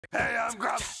Hey, I'm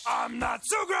Grumps. I'm not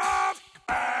so Grump.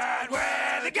 And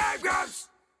we're the Game Grumps.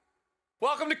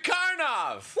 Welcome to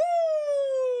Karnov.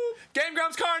 Woo! Game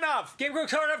Grumps Karnov. Game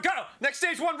Grumps Karnov, go! Next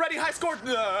stage one, ready, high score.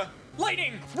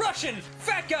 Lightning, Russian,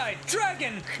 fat guy,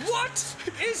 dragon. What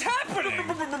is happening?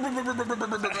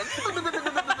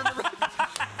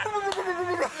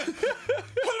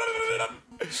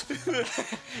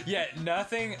 Yeah,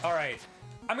 nothing. All right.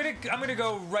 I'm gonna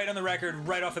go right on the record,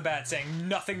 right off the bat, saying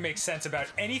nothing makes sense about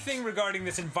anything regarding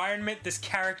this environment, this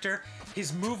character,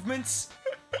 his movements.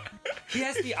 He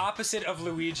has the opposite of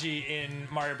Luigi in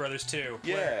Mario Brothers 2.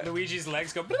 Yeah. Where Luigi's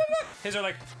legs go blah, blah, blah. His are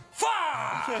like,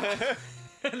 fa!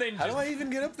 And then How do I even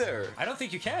get up there? I don't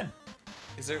think you can.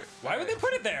 Is there? Why would they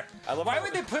put it there? Why how-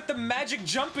 would they put the magic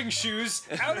jumping shoes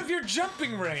out of your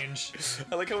jumping range?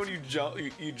 I like how when you jump,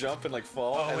 you jump and like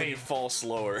fall, and then wait. you fall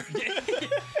slower.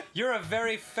 You're a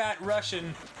very fat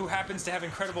Russian who happens to have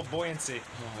incredible buoyancy.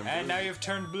 And now you've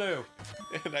turned blue.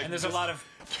 And there's a lot of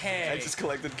K. I just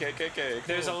collected KKK.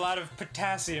 There's a lot of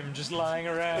potassium just lying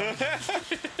around.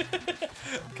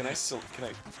 Can I?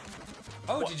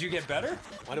 Oh, did you get better?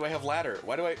 Why do I have ladder?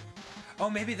 Why do I? Oh,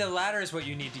 maybe the ladder is what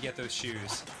you need to get those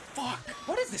shoes. Fuck!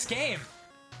 What is this game?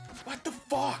 What the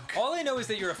fuck? All I know is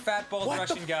that you're a fat, bald What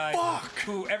the Russian guy fuck?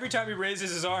 who, every time he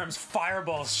raises his arms,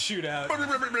 fireballs shoot out.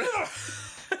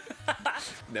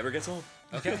 Never gets old.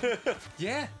 Okay.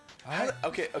 Yeah. All right.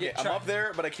 Okay. Yeah, I'm up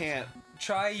there, but I can't.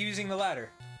 Try using the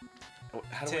ladder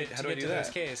How do to I get do to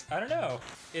that? those Ks. I don't know.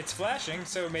 It's flashing,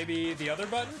 so maybe the other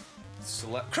button?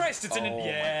 Christ, it's oh an... my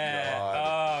Yeah.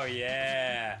 God. Oh,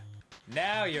 yeah.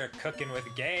 Now you're cooking with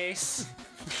gas.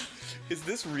 Is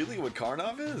this really what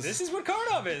Karnov is? This is what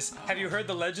Karnov is. Have you heard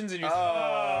the legends in your...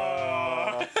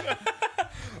 Oh.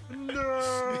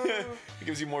 No. It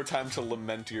gives you more time to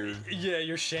lament your. Yeah,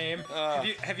 your shame.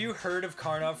 Have you heard of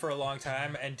Karnov for a long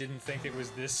time and didn't think it was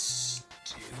this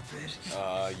stupid?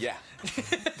 Yeah.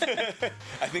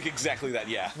 I think exactly that.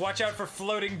 Yeah. Watch out for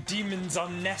floating demons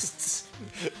on nests.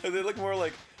 They look more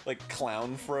like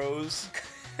clown froze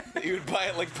that you would buy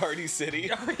at like Party City.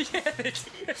 Oh yeah, they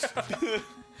do.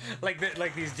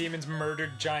 like these demons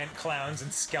murdered giant clowns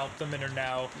and scalped them and are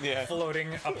now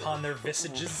floating upon their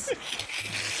visages.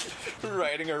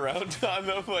 Riding around on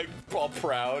them like all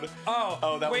proud.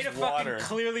 Oh, that way was to water. fucking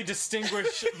clearly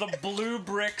distinguish the blue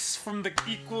bricks from the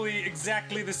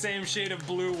exactly the same shade of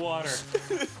blue water.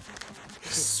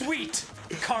 Sweet,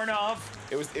 Karnov.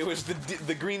 It was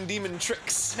the green demon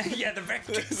tricks. Yeah, the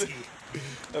Vectrixie.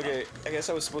 Okay, I guess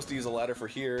I was supposed to use a ladder for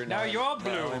here. Now you're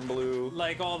blue. Now I'm blue.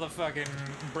 Like all the fucking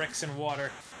bricks in water.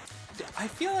 I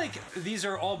feel like these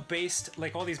are all based,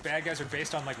 like all these bad guys are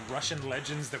based on like Russian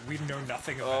legends that we know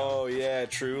nothing about. Oh yeah,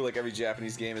 true. Like every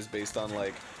Japanese game is based on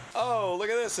like, oh look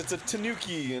at this, it's a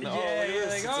tanuki, and Yeah, oh look at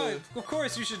this, like, of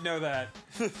course you should know that.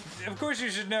 Of course you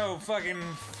should know fucking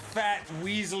fat,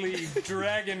 weaselly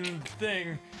dragon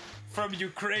thing from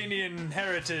Ukrainian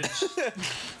heritage.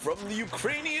 From the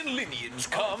Ukrainian lineage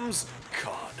comes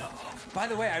Karnov. By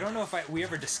the way, I don't know if we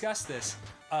ever discussed this.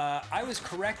 I was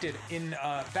corrected in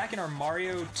back in our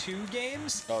Mario 2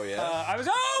 games. Oh yeah. I was.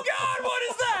 Oh God! What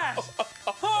is that?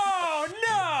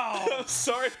 Oh no! I'm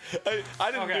sorry,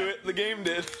 I didn't Okay. do it. The game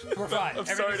did. We're fine. I'm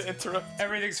sorry to interrupt.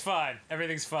 Everything's fine.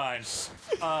 Everything's fine.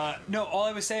 No, all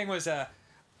I was saying was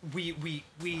we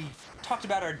talked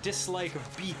about our dislike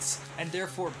of beets and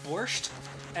therefore borscht,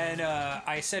 and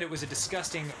I said it was a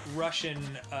disgusting Russian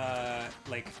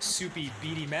like soupy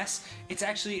beady mess. It's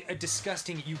actually a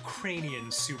disgusting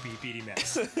Ukrainian soupy beady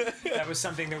mess. That was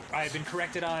something that I had been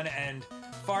corrected on, and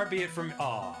far be it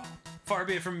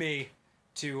from me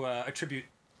to attribute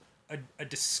a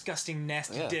disgusting,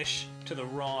 nasty dish to the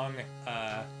wrong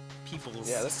peoples.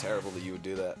 Yeah, that's terrible that you would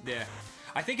do that. Yeah.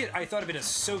 I thought of it as a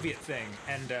Soviet thing,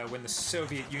 and when the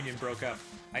Soviet Union broke up,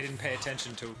 I didn't pay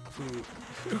attention to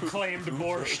who claimed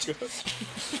borscht.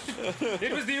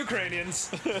 It was the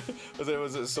Ukrainians.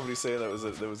 Was somebody say that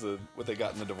was what they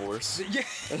got in the divorce? Yeah.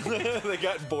 They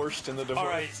got borscht in the divorce.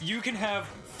 All right, you can have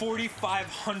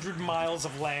 4,500 miles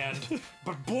of land,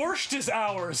 but borscht is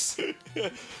ours.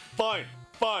 Fine.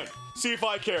 See if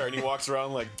I care. And he walks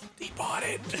around like, he bought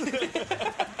it.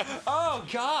 Oh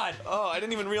God. Oh, I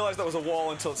didn't even realize that was a wall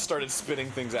until it started spitting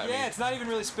things at me. Yeah, it's not even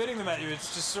really spitting them at you.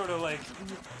 It's just sort of like,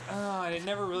 and it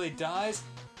never really dies.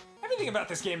 Everything about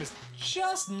this game is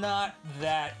just not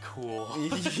that cool.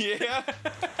 Yeah?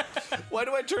 Why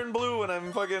do I turn blue when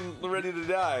I'm fucking ready to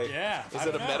die? Yeah. Is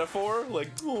it a metaphor? Like,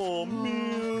 oh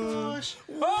man. Gosh.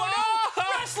 Oh no!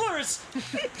 Wrestlers!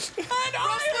 And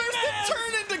Iron Man!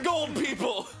 Turn into gold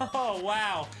people! Oh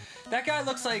wow. That guy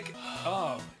looks like.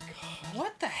 Oh my God.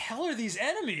 What the hell are these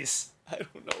enemies? I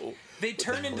don't know. They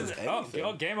turn into the...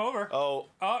 Oh, game over. Oh,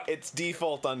 it's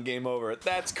default on game over.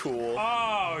 That's cool.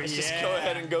 Oh, Let's yeah. just go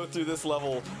ahead and go through this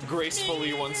level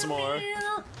gracefully once more.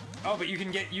 Oh, but you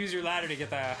can use your ladder to get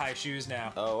the high shoes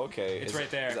now. Oh, okay. It's right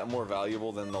there. Is that more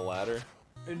valuable than the ladder?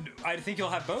 And I think you'll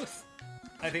have both.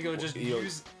 I think it'll just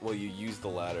use... Well, you use the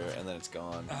ladder and then it's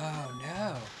gone. Oh,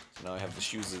 no. So now I have the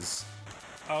shoeses.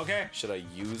 Okay. Should I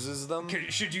uses them?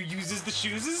 Should you use the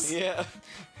shoeses? Yeah.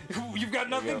 You've got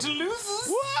nothing to lose.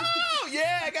 Whoa!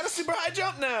 Yeah, I got a super high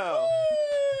jump now.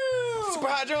 Woo! Super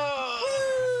high jump.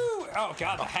 Woo! Oh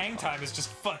god, the hang time is just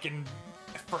fucking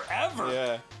forever.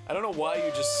 Yeah. I don't know why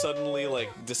you just suddenly like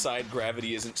decide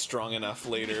gravity isn't strong enough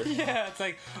later. Yeah, it's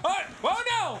like, oh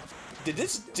no! Did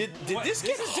this get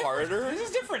harder? This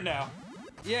is different now.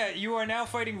 Yeah, you are now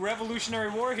fighting Revolutionary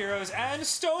War heroes and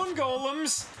stone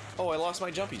golems. Oh, I lost my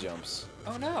jumpy jumps.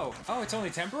 Oh no. Oh, it's only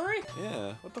temporary?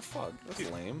 Yeah. What the fuck? That's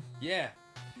lame. Yeah.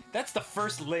 That's the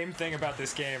first lame thing about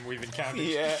this game we've encountered.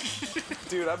 Yeah.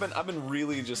 Dude, I've been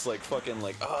really just like fucking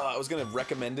like, I was gonna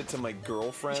recommend it to my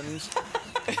girlfriend.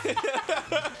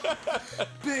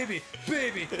 Baby,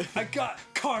 I got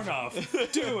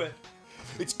Karnov. Do it.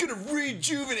 It's gonna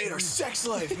rejuvenate our sex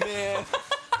life, man.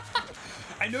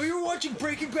 I know you were watching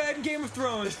Breaking Bad and Game of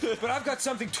Thrones, but I've got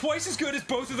something twice as good as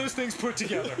both of those things put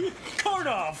together.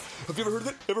 Karnov! Have you ever heard of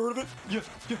it? Ever heard of it?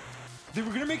 Yeah. They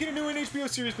were gonna make it a new HBO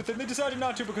series, but then they decided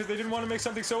not to because they didn't want to make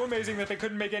something so amazing that they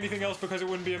couldn't make anything else because it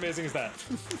wouldn't be amazing as that.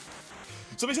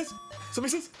 Somebody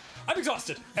says, I'm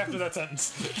exhausted after that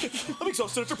sentence. I'm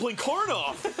exhausted after playing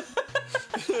Karnov.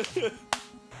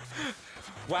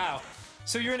 Wow.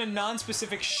 So you're in a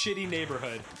non-specific shitty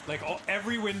neighborhood. Like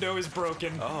every window is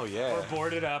broken. Oh yeah. Or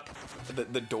boarded up.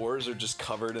 The doors are just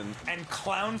covered in... And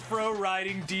clown-fro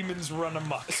riding demons run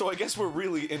amok. So I guess we're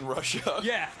really in Russia.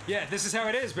 Yeah, this is how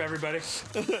it is, everybody.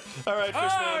 All right,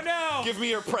 Fishman. Oh, no! Give me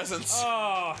your presents.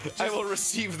 Oh. I will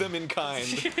receive them in kind.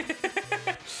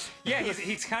 Yeah,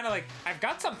 he's kind of like, I've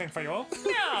got something for you.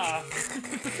 Yeah.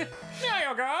 There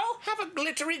you go. Have a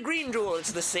glittery green jewel.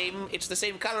 It's the same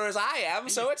color as I am,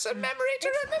 so it's a memory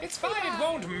to remember. It's fine, it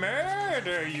won't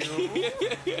murder you.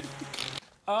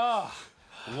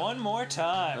 One more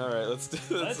time. All right, let's do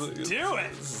it. You know,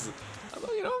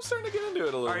 I'm starting to get into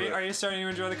it a little bit. Are you starting to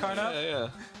enjoy the Karnov? Yeah.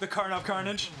 The Karnov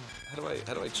carnage? How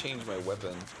do I change my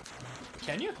weapon?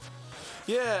 Can you?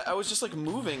 Yeah, I was just like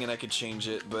moving and I could change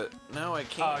it, but now I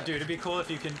can't. Oh, dude, it'd be cool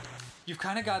if you can. You've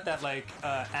kind of got that like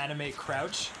anime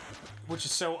crouch, which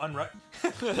is so where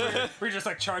you just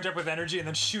like charge up with energy and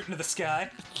then shoot into the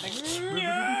sky. Like,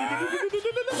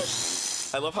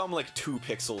 I love how I'm like 2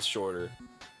 pixels shorter.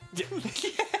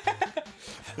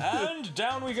 And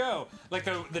down we go. Like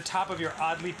the top of your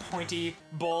oddly pointy,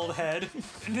 bald head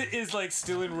is like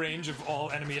still in range of all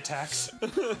enemy attacks.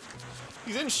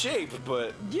 He's in shape,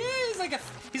 but yeah, he's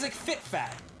like fit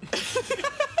fat.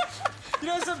 You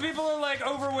know, some people are like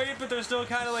overweight, but they're still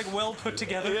kind of like well put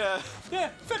together. Yeah,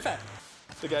 fit fat.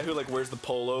 The guy who like wears the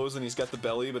polos and he's got the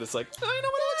belly, but it's like, oh, you know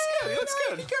what? It looks good. He looks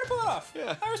good. You gotta pull it off.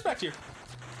 Yeah, I respect you.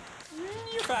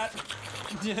 You're fat.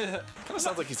 Yeah. Kind of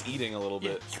sounds like he's eating a little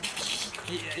bit.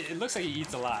 It looks like he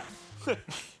eats a lot.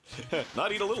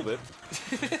 Not eat a little bit.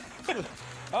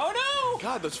 Oh no!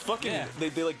 God, those fucking they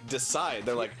like decide.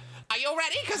 They're like, are you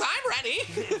ready? Cause I'm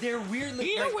ready. They're weirdly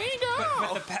Here like, we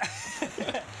go.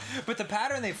 But the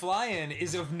pattern they fly in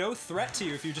is of no threat to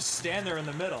you if you just stand there in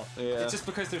the middle. Yeah. It's just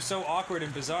because they're so awkward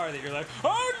and bizarre that you're like,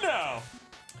 oh no!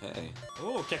 hey.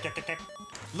 Oh, kick.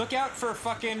 Look out for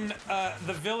fucking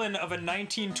the villain of a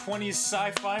 1920s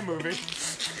sci-fi movie.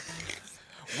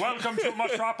 Welcome to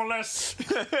Metropolis.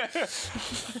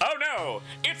 Oh no,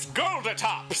 it's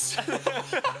Goldertops.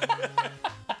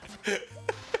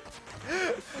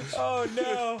 Oh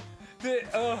no.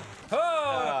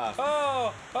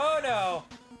 Oh no.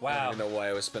 Wow. I don't even know why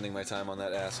I was spending my time on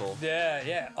that asshole.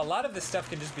 Yeah. A lot of this stuff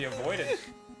can just be avoided.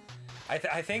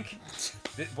 I think.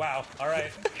 Wow. All right.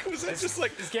 Was that just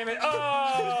like this game?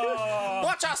 Oh.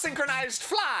 Watch our synchronized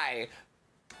fly.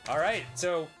 All right.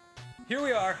 So here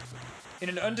we are in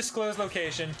an undisclosed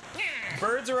location.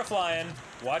 Birds are a-flying.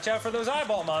 Watch out for those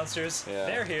eyeball monsters. Yeah.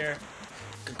 They're here.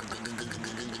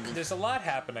 There's a lot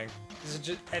happening.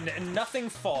 And nothing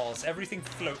falls. Everything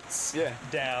floats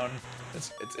down.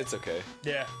 It's okay.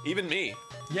 Yeah. Even me.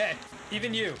 Yeah.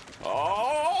 Even you.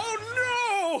 Oh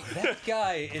no! That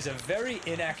guy is a very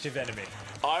inactive enemy.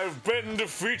 I've been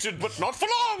defeated, but not for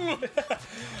long!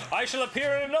 I shall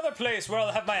appear in another place where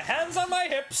I'll have my hands on my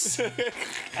hips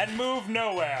and move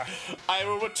nowhere. I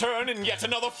will return in yet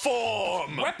another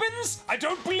form! Weapons? I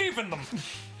don't believe in them.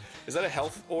 Is that a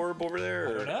health orb over there?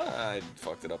 I don't know. I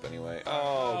fucked it up anyway.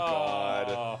 Oh,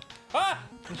 God. Ah!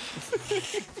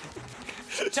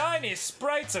 Tiny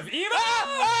sprites of evil!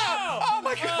 Oh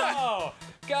my God! Oh,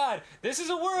 God. This is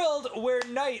a world where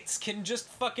knights can just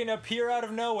fucking appear out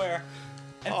of nowhere.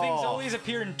 And things always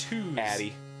appear in twos.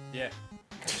 Addy. Yeah.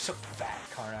 You're so fat,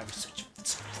 Karnov. You're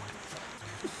so fucking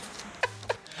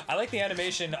fat. I like the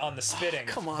animation on the spitting.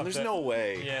 Come on, there's no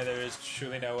way. Yeah, there is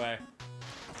truly no way.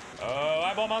 Oh,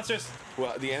 eyeball monsters!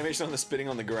 Well, the animation on the spitting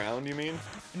on the ground, you mean?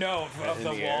 No, of In the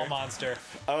the wall air? monster.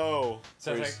 Oh.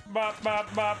 So it's like, bop,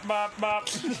 bop, bop, bop, bop.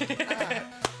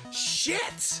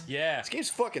 Shit! Yeah. This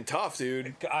game's fucking tough,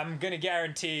 dude. I'm gonna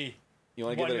guarantee You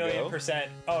want to give it a go? 1,000,000%.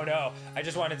 Oh no, I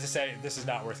just wanted to say this is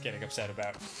not worth getting upset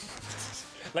about.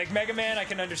 Like Mega Man, I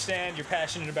can understand you're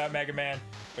passionate about Mega Man,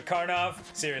 but Karnov,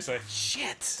 seriously,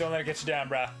 Shit! don't let it get you down,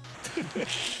 brah.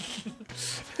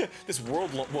 This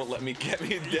world won't let me get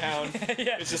me down.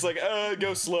 Yeah. It's just like,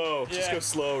 go slow. Just Yeah. go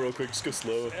slow real quick. Just go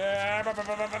slow.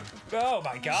 Oh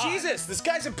my god. Jesus, this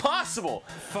guy's impossible.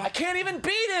 I can't even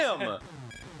beat him.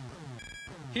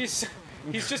 He's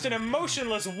just an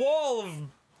emotionless wall of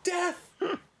death.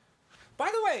 By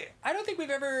the way, I don't think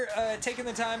we've ever taken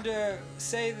the time to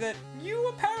say that you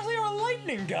apparently are a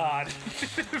lightning god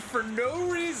for no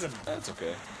reason. That's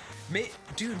okay.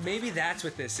 Dude, maybe that's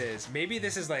what this is. Maybe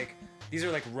this is like, these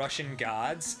are like Russian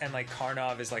gods, and like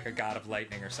Karnov is like a god of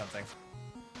lightning or something.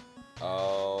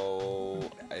 Oh,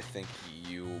 I think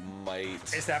you might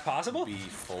Is that possible? be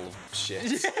full of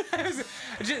shit.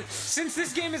 Since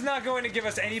this game is not going to give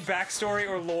us any backstory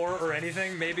or lore or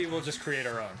anything, maybe we'll just create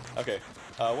our own. Okay,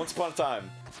 once upon a time,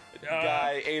 a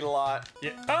guy ate a lot.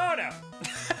 Yeah. Oh no.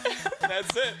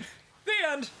 That's it. The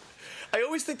end. I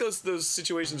always think those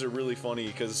situations are really funny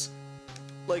because,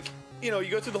 like, you know, you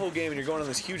go through the whole game and you're going on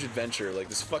this huge adventure, like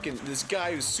this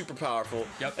guy who's super powerful.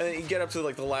 Yep. And then you get up to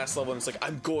like the last level and it's like,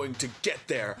 I'm going to get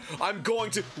there. I'm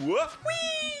going to whoop,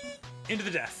 Whee! Into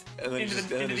the death. and then into just,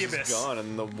 the and into it's the just abyss. gone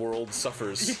and the world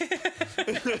suffers.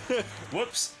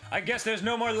 Whoops. I guess there's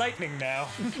no more lightning now.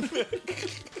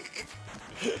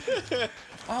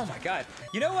 Oh my god.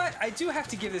 You know what? I do have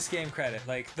to give this game credit.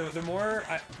 Like the more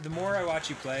I watch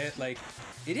you play it, like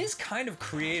it is kind of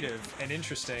creative and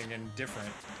interesting and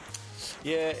different.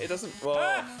 Yeah, it doesn't.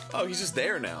 Well, oh, he's just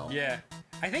there now. Yeah.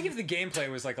 I think if the gameplay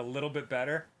was like a little bit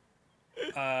better,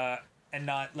 and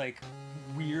not like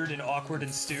weird and awkward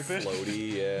and stupid.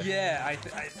 Floaty, yeah. Yeah,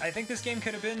 I think this game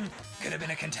could have been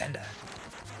a contender.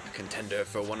 A contender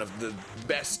for one of the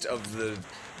best of the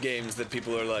games that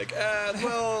people are like,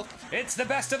 well, It's the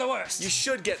best of the worst. you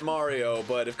should get Mario,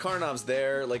 but if Karnov's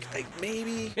there, like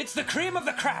maybe. It's the cream of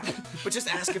the crap. But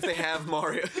just ask if they have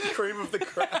Mario. Cream of the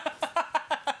crap.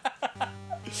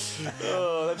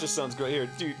 Oh, that just sounds great. Here,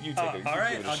 dude, you take it. All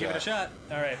right, I'll give it a shot.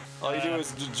 All right. All you do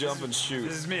is just jump and shoot.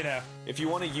 This is me now. If you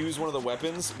want to use one of the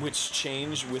weapons, which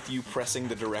change with you pressing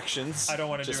the directions, I don't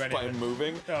wanna do just anything. by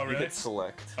moving, Oh, you really? hit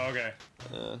select. Okay.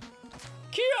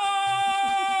 Kia!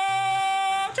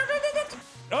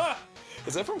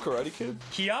 Is that from Karate Kid?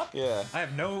 Kia? Yeah. I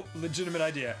have no legitimate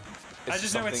idea. I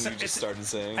just know something you just started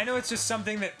saying. I know it's just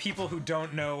something that people who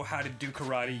don't know how to do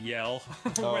karate yell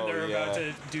when Oh, they're about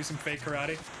yeah. to do some fake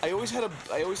karate. I always had a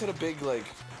big like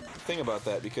thing about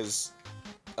that because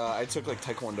I took like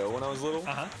Taekwondo when I was little,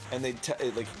 and they'd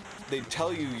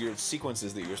tell you your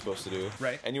sequences that you were supposed to do,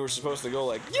 Right. And you were supposed to go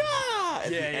like at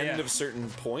the end of certain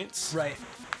points, Right.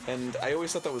 And I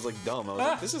always thought that was like dumb. I was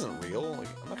like, this isn't real. Like,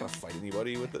 I'm not gonna fight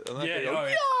anybody with it. I'm not Yeah, gonna go,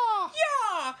 oh,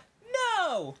 yeah.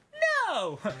 No!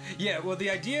 No! Yeah, well,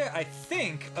 the idea, I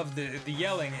think, of the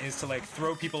yelling is to, like,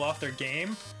 throw people off their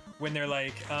game when they're,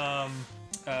 like,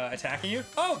 attacking you.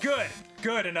 Oh, good!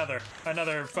 Good, another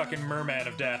fucking merman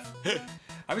of death.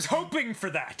 I was hoping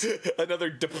for that. Another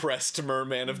depressed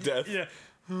merman of death. Yeah.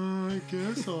 I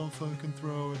guess I'll fucking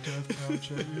throw a death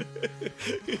pouch at you.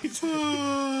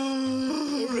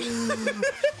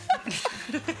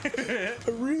 I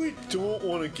really don't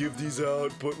want to give these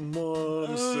out, but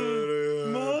Mom said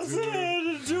Mom said I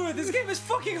had to do it. This game is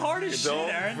fucking hard as shit,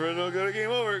 Aaron. Don't go to game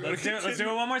over. Let's do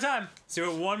it one more time. Let's do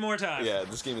it one more time. Yeah,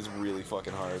 this game is really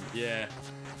fucking hard. Yeah.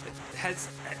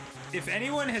 If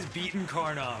anyone has beaten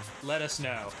Karnov, let us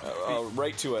know.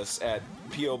 Write to us at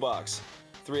P.O. Box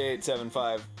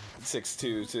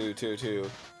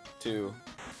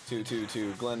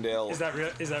 3875-622222222 Glendale. Is that real?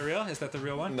 Is that the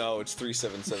real one? No, it's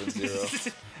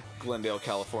 3770 Glendale,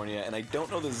 California, and I don't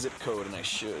know the zip code, and I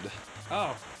should.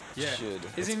 Oh, yeah. Should.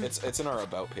 It's in our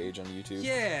about page on YouTube.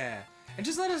 Yeah. And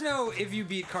just let us know if you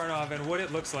beat Karnov and what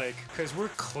it looks like, because we're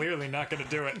clearly not going to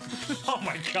do it. Oh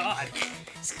my god.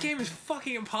 This game is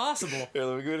fucking impossible. Here,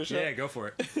 let me give it a shot. Yeah, go for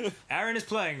it. Aaron is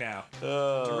playing now.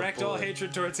 Direct all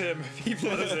hatred towards him if he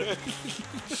blows it.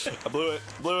 I blew it.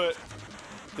 Blew it.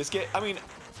 This game, I mean,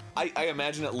 I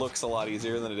imagine it looks a lot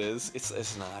easier than it is.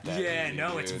 It's not that easy,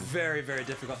 no, dude. it's very, very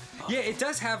difficult. Yeah, it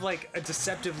does have like a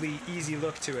deceptively easy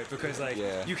look to it because like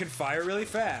you can fire really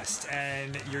fast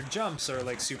and your jumps are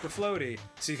like super floaty,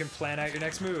 so you can plan out your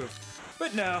next move.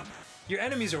 But no, your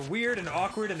enemies are weird and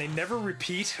awkward and they never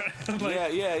repeat.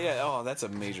 Like, yeah. Oh, that's a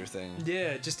major thing.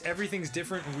 yeah, just everything's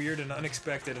different and weird and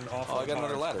unexpected and awful. Oh, I got and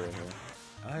another hard. ladder in here.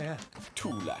 Oh yeah. 2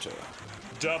 ladder.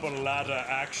 Double ladder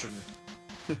action.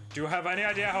 Do you have any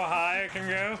idea how high I can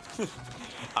go?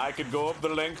 I could go up the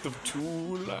length of 2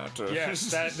 ladders. Yes,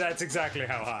 that's exactly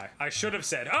how high. I should have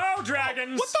said, oh,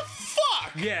 dragons! What the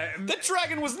fuck? Yeah. The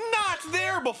dragon was not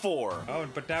there before. Oh,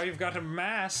 but now you've got a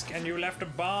mask and you left a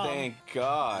bomb. Thank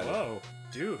God. Whoa,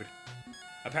 dude.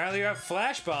 Apparently you have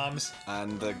flash bombs.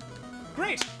 And the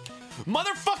Great.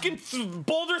 motherfucking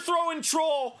boulder throwing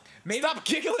troll. Maybe- Stop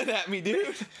giggling at me,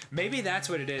 dude. Maybe that's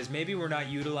what it is. Maybe we're not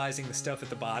utilizing the stuff at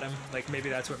the bottom. Like, maybe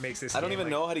that's what makes this I don't game,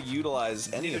 even like, know how to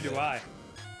utilize any Neither of it. do I.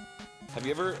 Have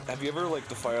you ever like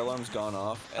the fire alarm's gone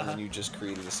off and then you just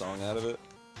created a song out of it?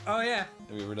 Oh, yeah.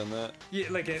 Have you ever done that? Yeah,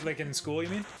 like in school, you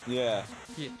mean? Yeah.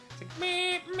 Yeah. It's like,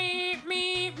 meep, meep,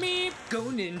 meep, meep. Go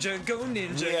ninja, go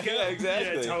ninja. Yeah, go.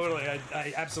 exactly. Yeah, totally.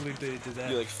 I absolutely did that.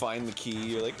 You like find the key.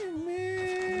 You're like,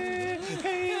 hey,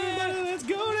 everybody, let's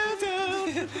go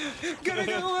downtown. Gonna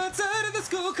go outside of the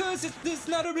school cause it's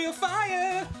not a real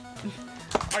fire.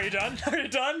 Are you done? Are you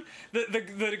done?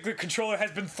 The controller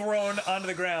has been thrown onto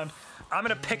the ground. I'm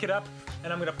gonna pick it up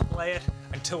and I'm gonna play it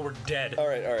until we're dead. All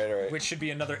right. Which should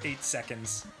be another 8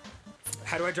 seconds.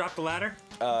 How do I drop the ladder?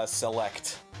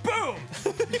 Select. Boom!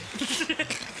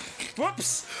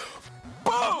 Whoops!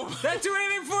 Boom! That do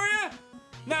anything for you?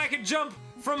 Now I can jump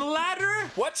from ladder.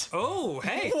 What? Oh,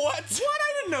 hey. What? What?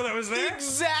 I didn't know that was The there.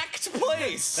 exact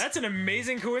place. That's an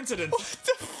amazing coincidence. What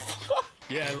the fuck?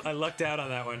 Yeah, I lucked out on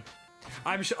that one.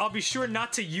 I'll be sure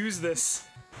not to use this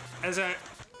as a.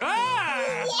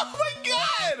 Ah! Oh my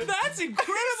God! That's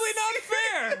incredibly not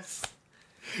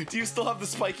fair, Do you still have the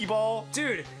spiky ball?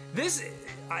 dude. This,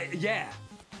 yeah.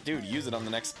 Dude, use it on the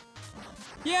next.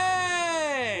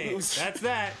 Yay! That's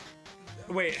that.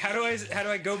 Wait, how do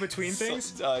I go between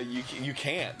things? You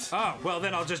can't. Oh, well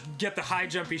then I'll just get the high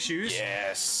jumpy shoes.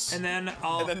 Yes. And then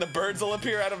I'll. And then the birds will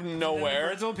appear out of then nowhere. the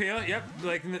birds will appear. Yep,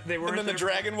 like they weren't. And then the there-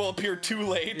 dragon will appear too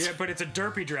late. Yeah, but it's a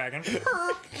derpy dragon.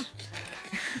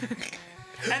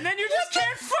 And then you just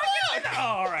can't fucking. Oh,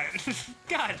 all right.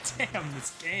 God damn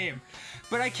this game.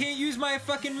 But I can't use my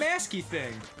fucking masky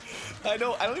thing. I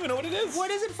know. I don't even know what it is. What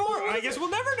is it for? I guess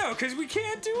we'll never know because we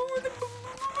can't do it with the.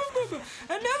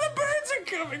 And now the birds are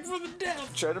coming for the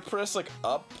death. Try to press like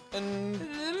up and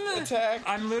attack.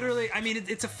 I'm literally. I mean,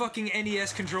 it's a fucking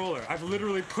NES controller. I've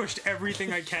literally pushed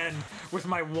everything I can with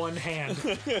my one hand.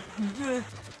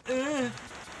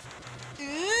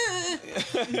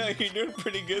 You're doing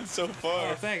pretty good so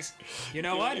far. Oh, thanks. You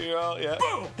know what? You're all, yeah.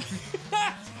 Boom!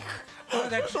 Oh,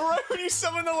 that Right when you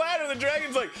summon the ladder, the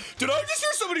dragon's like, did I just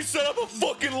hear somebody set up a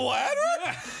fucking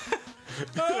ladder?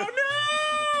 Oh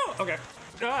no! Okay.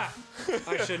 Ah,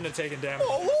 I shouldn't have taken damage.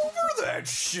 All over that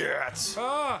shit.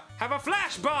 Oh, have a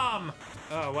flash bomb!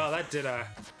 Oh, well, that did a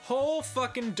whole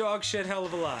fucking dog shit hell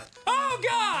of a lot. Oh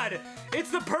god!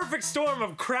 It's the perfect storm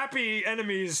of crappy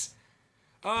enemies.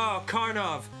 Oh,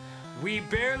 Karnov, we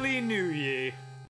barely knew ye.